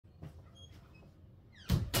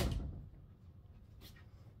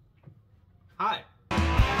Hi!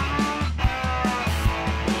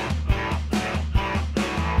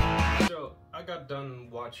 So, I got done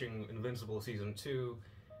watching Invincible Season 2,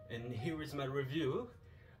 and here is my review.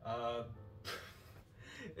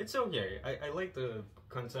 It's okay. I like the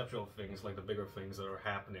conceptual things, like the bigger things that are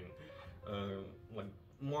happening. Like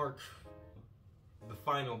Mark, the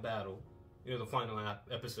final battle, you know, the final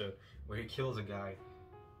episode where he kills a guy,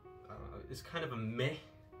 is kind of a meh.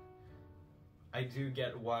 I do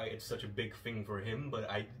get why it's such a big thing for him, but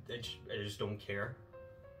I just don't care.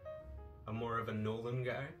 I'm more of a Nolan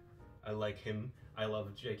guy. I like him. I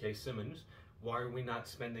love J.K. Simmons. Why are we not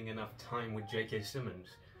spending enough time with J.K. Simmons?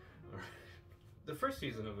 The first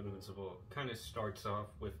season of Invincible kind of starts off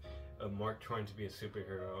with Mark trying to be a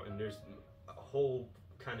superhero, and there's a whole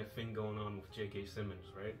kind of thing going on with J.K. Simmons,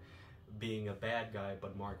 right? Being a bad guy,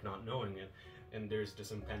 but Mark not knowing it, and there's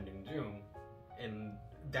this impending doom, and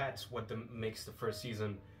that's what makes the first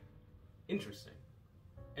season interesting.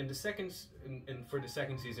 And the second, and for the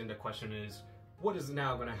second season, the question is, what is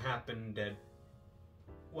now going to happen that,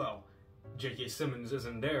 well, J.K. Simmons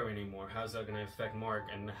isn't there anymore? How's that going to affect Mark,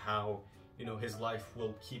 and how, you know, his life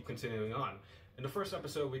will keep continuing on? In the first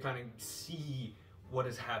episode, we kind of see what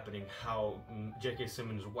is happening, how J.K.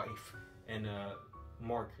 Simmons' wife and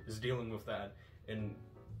Mark is dealing with that, and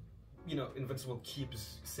you know, Invincible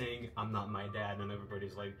keeps saying, "I'm not my dad," and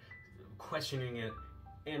everybody's like questioning it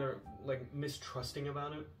and are like mistrusting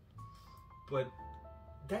about it. But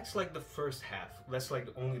that's like the first half. That's like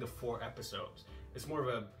only the 4 episodes. It's more of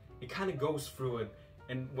a, it kind of goes through it,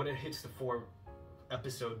 and when it hits the 4th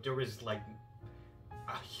episode, there is like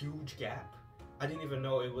a huge gap. I didn't even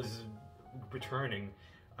know it was returning.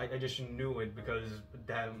 I just knew it because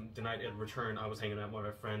the night it returned, I was hanging out with my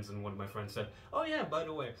friends, and one of my friends said, "Oh yeah, by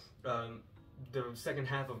the way, the second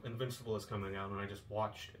half of Invincible is coming out," and I just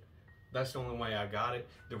watched it. That's the only way I got it.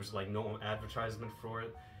 There was like no advertisement for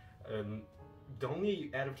it. The only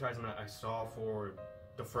advertisement I saw for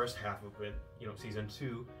the first half of it, you know, season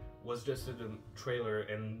 2, was just the trailer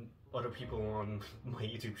and other people on my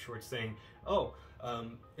YouTube shorts saying, "Oh,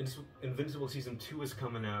 Invincible season 2 is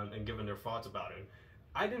coming out," and giving their thoughts about it.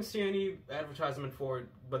 I didn't see any advertisement for it,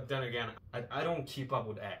 but then again, I don't keep up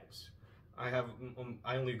with ads. I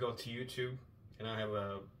only go to YouTube, and I have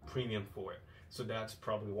a premium for it, so that's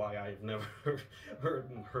probably why I've never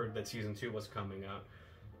heard that season 2 was coming out.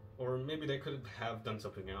 Or maybe they could have done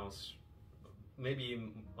something else.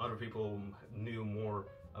 Maybe other people knew more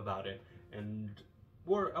about it and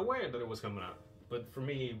were aware that it was coming out. But for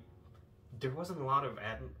me, there wasn't a lot of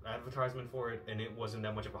advertisement for it, and it wasn't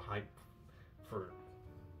that much of a hype for.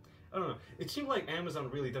 I don't know. It seemed like Amazon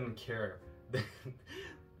really didn't care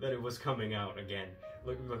that it was coming out again.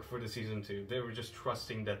 Look for the season 2. They were just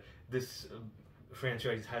trusting that this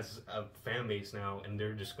franchise has a fan base now, and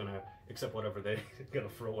they're just gonna accept whatever they're gonna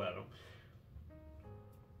throw at them.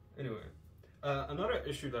 Anyway, another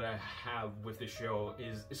issue that I have with the show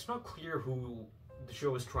is it's not clear who the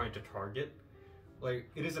show is trying to target. Like,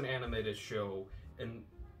 it is an animated show, and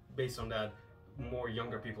based on that, more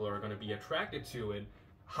younger people are gonna be attracted to it.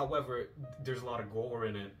 However, there's a lot of gore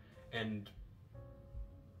in it and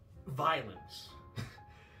violence.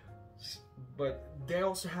 But they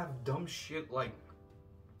also have dumb shit like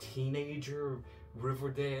teenager,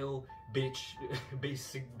 Riverdale,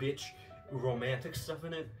 basic bitch romantic stuff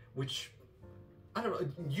in it, which, I don't know,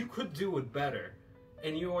 you could do it better,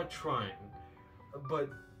 and you are trying, but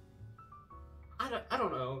I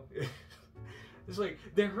don't know. It's like,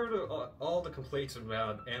 they heard all the complaints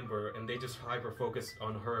about Amber, and they just hyper-focused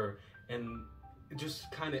on her, and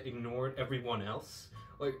just kind of ignored everyone else.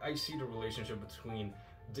 Like, I see the relationship between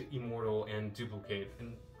the Immortal and Duplicate,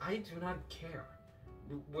 and I do not care.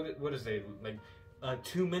 What is it, like,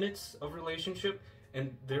 2 minutes of relationship,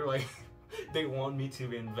 and they're like, they want me to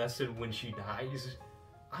be invested when she dies?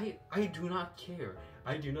 I do not care.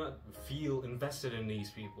 I do not feel invested in these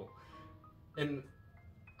people. And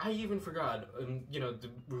I even forgot, you know, the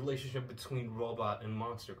relationship between Robot and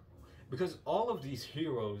Monster Girl, because all of these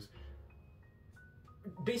heroes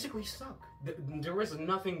basically suck. There is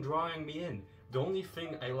nothing drawing me in. The only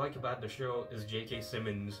thing I like about the show is J.K.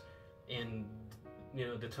 Simmons and, you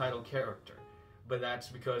know, the title character, but that's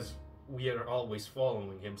because we are always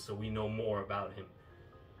following him, so we know more about him.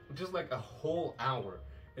 Just like a whole hour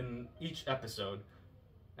in each episode.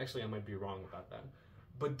 Actually, I might be wrong about that,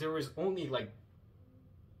 but there is only like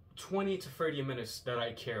 20 to 30 minutes that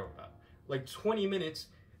I care about. Like 20 minutes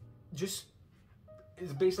just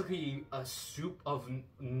is basically a soup of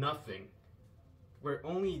nothing. where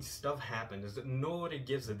only stuff happens that nobody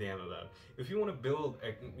gives a damn about. If you want to build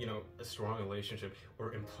a strong relationship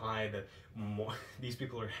or imply that more, these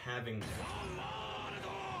people are having.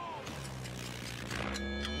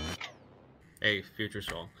 Hey, future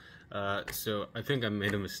Saul. So I think I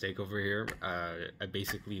made a mistake over here. I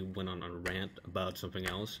basically went on a rant about something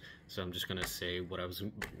else. So I'm just gonna say what I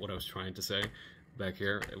was trying to say back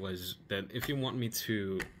here. It was that if you want me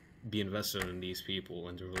to be invested in these people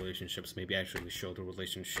and their relationships, maybe actually show the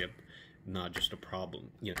relationship, not just a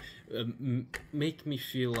problem. Make me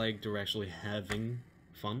feel like they're actually having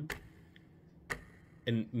fun,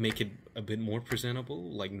 and make it a bit more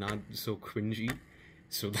presentable, like not so cringy,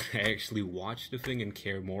 so that I actually watch the thing and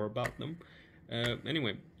care more about them.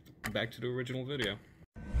 Anyway, back to the original video.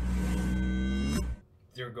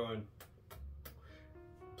 They're going,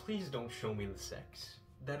 please don't show me the sex.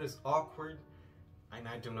 That is awkward, and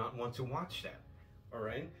I do not want to watch that.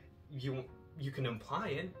 Alright? You can imply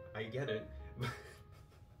it, I get it.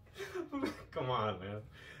 Come on, man.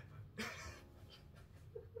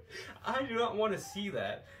 I do not want to see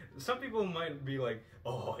that. Some people might be like,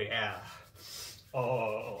 oh yeah.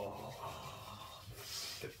 Oh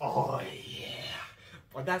yeah.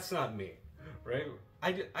 But that's not me, right?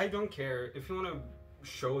 I don't care if you want to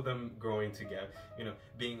show them growing together,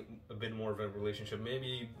 being a bit more of a relationship,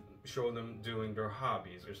 maybe show them doing their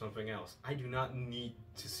hobbies or something else. I do not need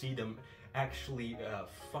to see them actually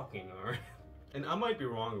fucking, alright? And I might be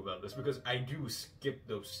wrong about this because I do skip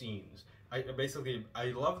those scenes. I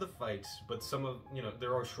love the fights, but some of,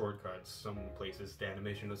 there are shortcuts. Some places the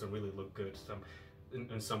animation doesn't really look good,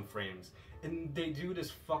 in some frames. And they do this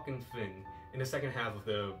fucking thing in the second half of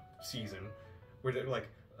the season where they're like,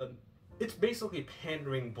 it's basically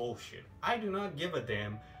pandering bullshit. I do not give a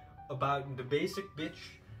damn about the basic bitch,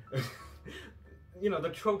 the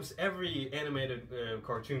tropes every animated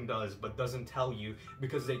cartoon does, but doesn't tell you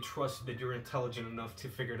because they trust that you're intelligent enough to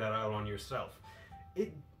figure that out on yourself.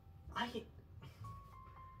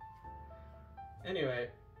 Anyway,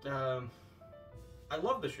 I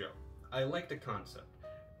love the show. I like the concept.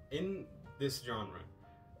 In this genre,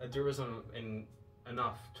 there isn't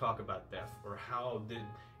enough talk about death, or how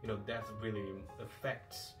death really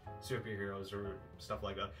affects superheroes or stuff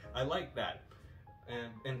like that. I like that,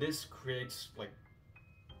 and this creates like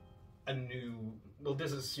a new. Well,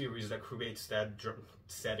 this is a series that creates that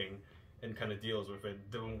setting and kind of deals with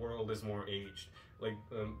it. The world is more aged. Like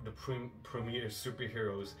the premier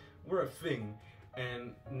superheroes were a thing,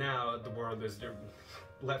 and now the world is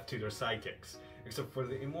left to their sidekicks, except for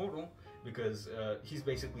the Immortal, because he's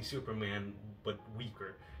basically Superman but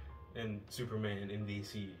weaker, and Superman in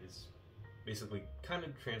DC is basically kind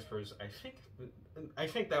of transfers. I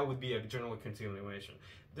think that would be a general continuation.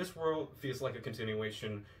 This world feels like a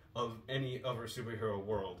continuation of any other superhero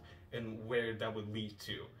world and where that would lead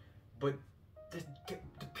to, but the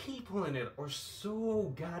people in it are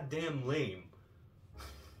so goddamn lame.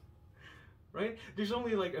 Right? There's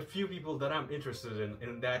only like a few people that I'm interested in,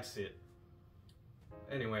 and that's it.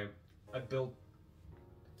 Anyway, I built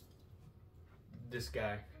this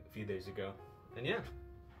guy a few days ago, and yeah,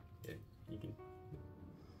 you can.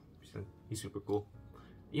 He's super cool.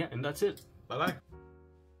 Yeah, and that's it. Bye bye.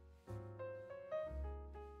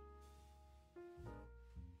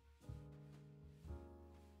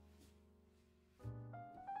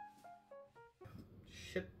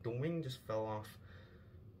 Shit, the wing just fell off.